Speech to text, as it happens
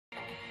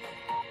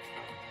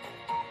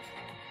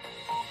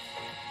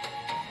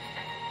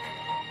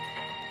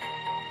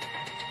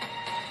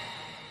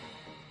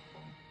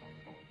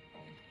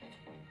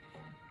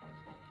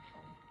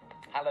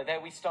Hello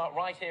there. We start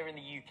right here in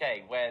the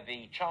UK, where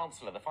the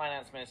Chancellor, the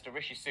Finance Minister,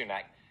 Rishi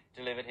Sunak,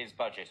 delivered his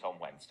budget on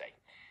Wednesday.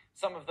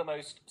 Some of the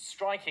most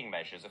striking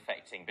measures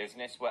affecting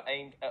business were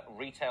aimed at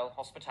retail,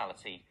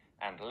 hospitality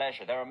and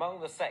leisure. They're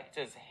among the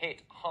sectors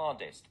hit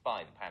hardest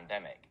by the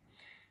pandemic.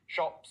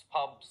 Shops,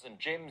 pubs and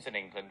gyms in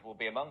England will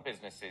be among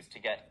businesses to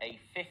get a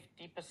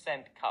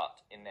 50% cut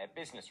in their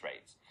business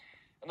rates.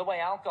 And the way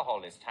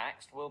alcohol is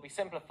taxed will be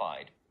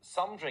simplified.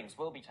 Some drinks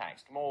will be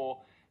taxed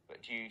more,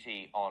 but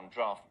duty on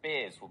draft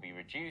beers will be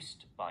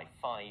reduced by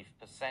 5%.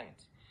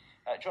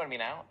 Joining me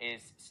now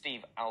is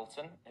Steve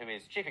Alton, who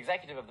is Chief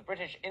Executive of the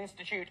British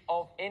Institute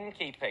of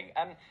Innkeeping.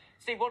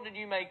 Steve, what did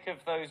you make of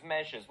those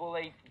measures? Will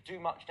they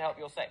do much to help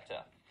your sector?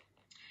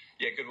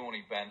 Yeah, good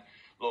morning, Ben.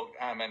 Look,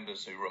 our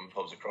members who run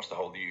pubs across the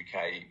whole of the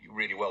UK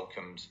really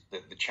welcomed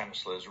the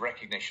Chancellor's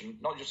recognition,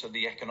 not just of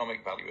the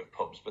economic value of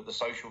pubs, but the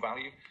social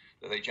value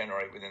that they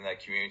generate within their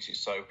communities.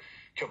 So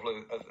a couple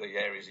of the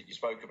areas that you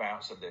spoke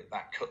about, so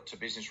that cut to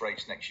business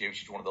rates next year,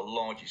 which is one of the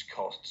largest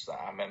costs that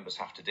our members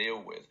have to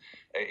deal with,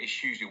 is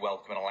hugely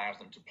welcome and allows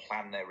them to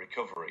plan their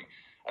recovery.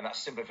 And that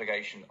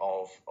simplification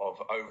of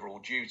overall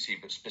duty,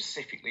 but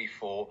specifically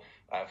for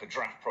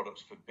draft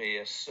products, for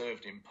beer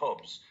served in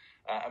pubs,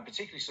 and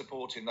particularly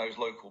supporting those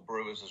local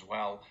brewers as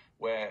well,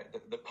 where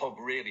the pub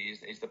really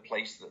is the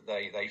place that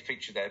they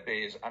feature their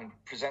beers and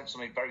present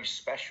something very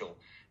special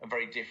and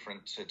very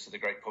different to the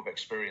great pub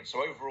experience.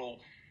 So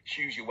overall,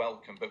 hugely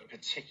welcome, but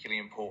particularly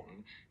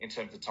important in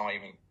terms of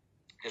timing,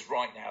 because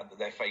right now that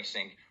they're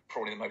facing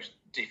probably the most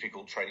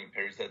difficult trading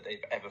periods that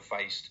they've ever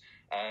faced,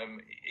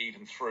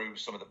 even through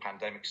some of the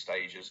pandemic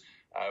stages,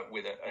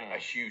 with a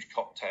huge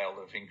cocktail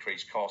of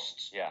increased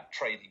costs. Yeah.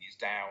 Trading is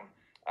down.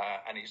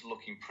 And it's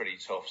looking pretty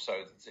tough. So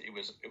it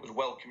was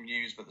welcome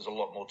news, but there's a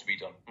lot more to be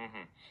done.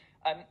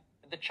 Mm-hmm.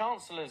 The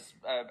Chancellor's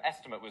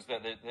estimate was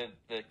that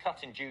the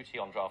cut in duty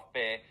on draft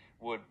beer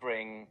would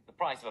bring the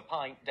price of a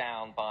pint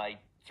down by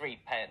 3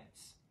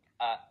 pence.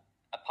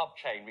 A pub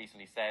chain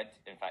recently said,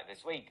 in fact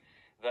this week,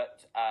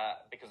 that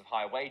because of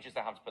higher wages,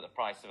 they have to put the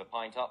price of a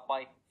pint up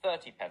by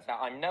 30 pence. Now,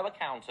 I'm no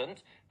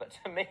accountant, but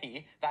to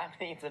me, that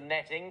means a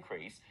net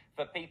increase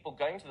for people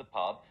going to the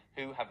pub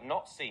who have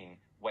not seen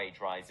wage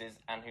rises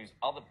and whose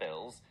other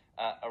bills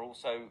are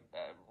also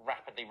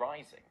rapidly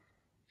rising.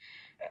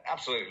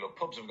 Absolutely. Look,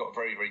 pubs have got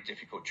very, very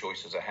difficult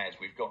choices ahead.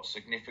 We've got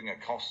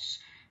significant costs,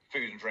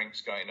 food and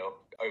drinks going up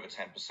over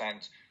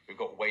 10%. We've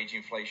got wage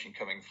inflation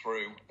coming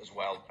through as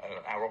well.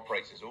 Our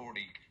operators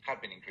already have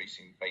been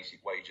increasing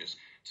basic wages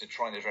to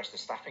try and address the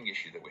staffing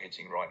issue that we're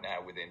hitting right now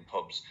within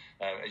pubs.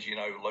 As you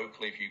know,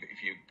 locally,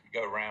 if you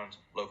go around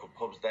local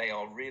pubs, they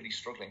are really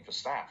struggling for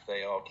staff.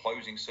 They are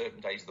closing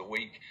certain days of the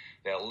week.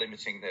 They are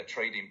limiting their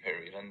trading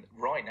period. And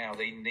right now,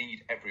 they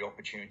need every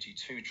opportunity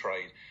to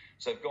trade.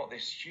 So they've got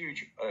this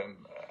huge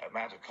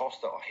amount of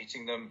costs that are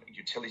hitting them.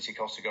 Utility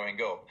costs are going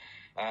up.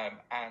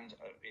 And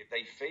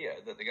they fear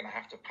that they're going to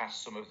have to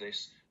pass some of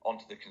this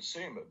onto the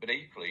consumer. But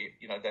equally,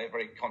 they're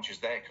very conscious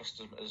their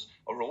customers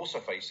are also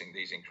facing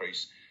these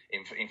increased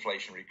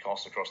inflationary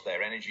costs across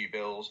their energy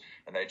bills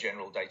and their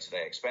general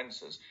day-to-day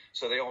expenses.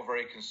 So they are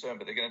very concerned,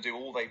 but they're going to do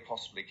all they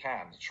possibly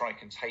can to try and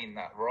contain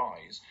that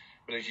rise.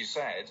 But as you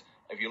said,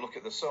 if you look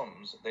at the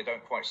sums, they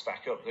don't quite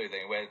stack up, do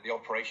they? Where the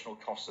operational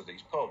costs of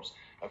these pubs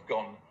have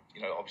gone,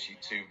 obviously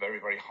to very,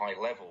 very high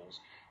levels.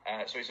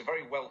 So it's a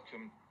very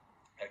welcome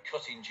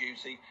cut in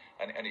duty,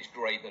 and it's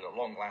great that at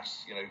long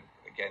last,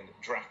 again,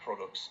 draft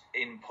products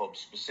in pubs,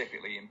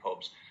 specifically in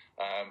pubs,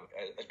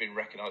 has been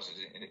recognised as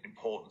an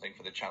important thing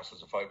for the Chancellor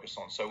to focus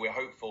on. So we're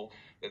hopeful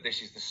that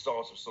this is the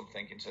start of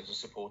something in terms of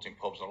supporting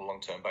pubs on a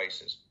long-term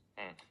basis.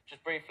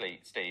 Just briefly,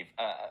 Steve,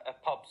 are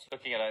pubs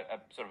looking at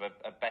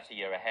a better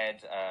year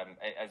ahead,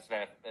 as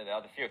there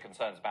are fewer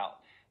concerns about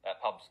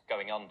pubs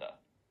going under?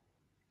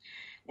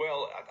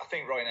 Well, I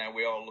think right now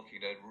we are looking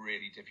at a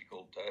really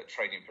difficult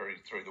trading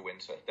period through the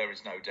winter. There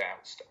is no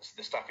doubt.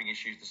 The staffing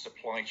issues, the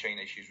supply chain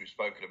issues we've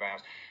spoken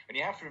about. And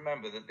you have to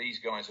remember that these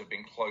guys have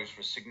been closed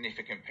for a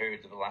significant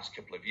period of the last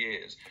couple of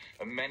years.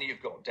 And many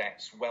have got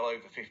debts well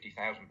over £50,000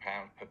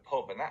 per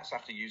pub. And that's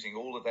after using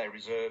all of their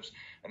reserves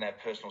and their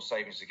personal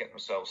savings to get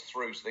themselves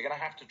through. So they're going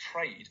to have to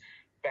trade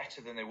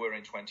better than they were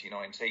in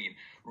 2019,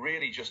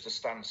 really just to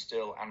stand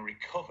still and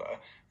recover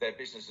their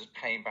businesses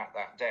paying back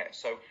that debt.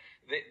 So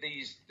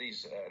these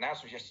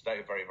announcements yesterday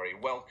are very, very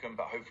welcome,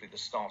 but hopefully the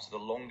start of the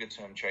longer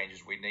term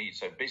changes we need.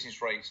 So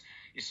business rates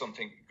is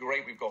something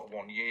great. We've got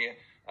 1 year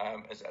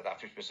at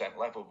that 50%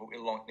 level, but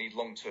we need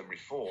long-term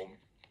reform.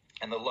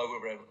 And the lower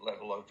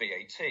level of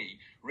VAT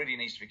really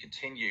needs to be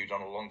continued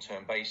on a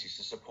long-term basis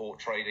to support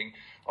trading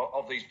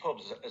of these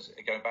pubs. As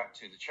going back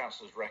to the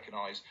Chancellor's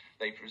recognised,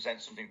 they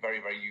present something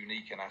very, very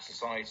unique in our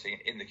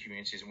society, in the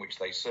communities in which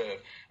they serve,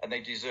 and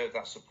they deserve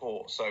that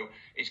support. So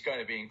it's going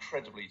to be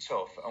incredibly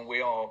tough, and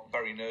we are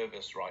very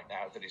nervous right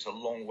now that it's a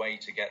long way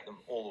to get them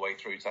all the way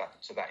through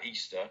to that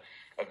Easter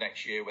of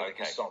next year, where they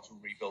can start to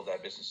rebuild their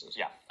businesses.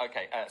 Yeah.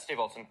 Okay. Steve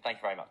Alton, thank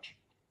you very much.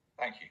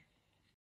 Thank you.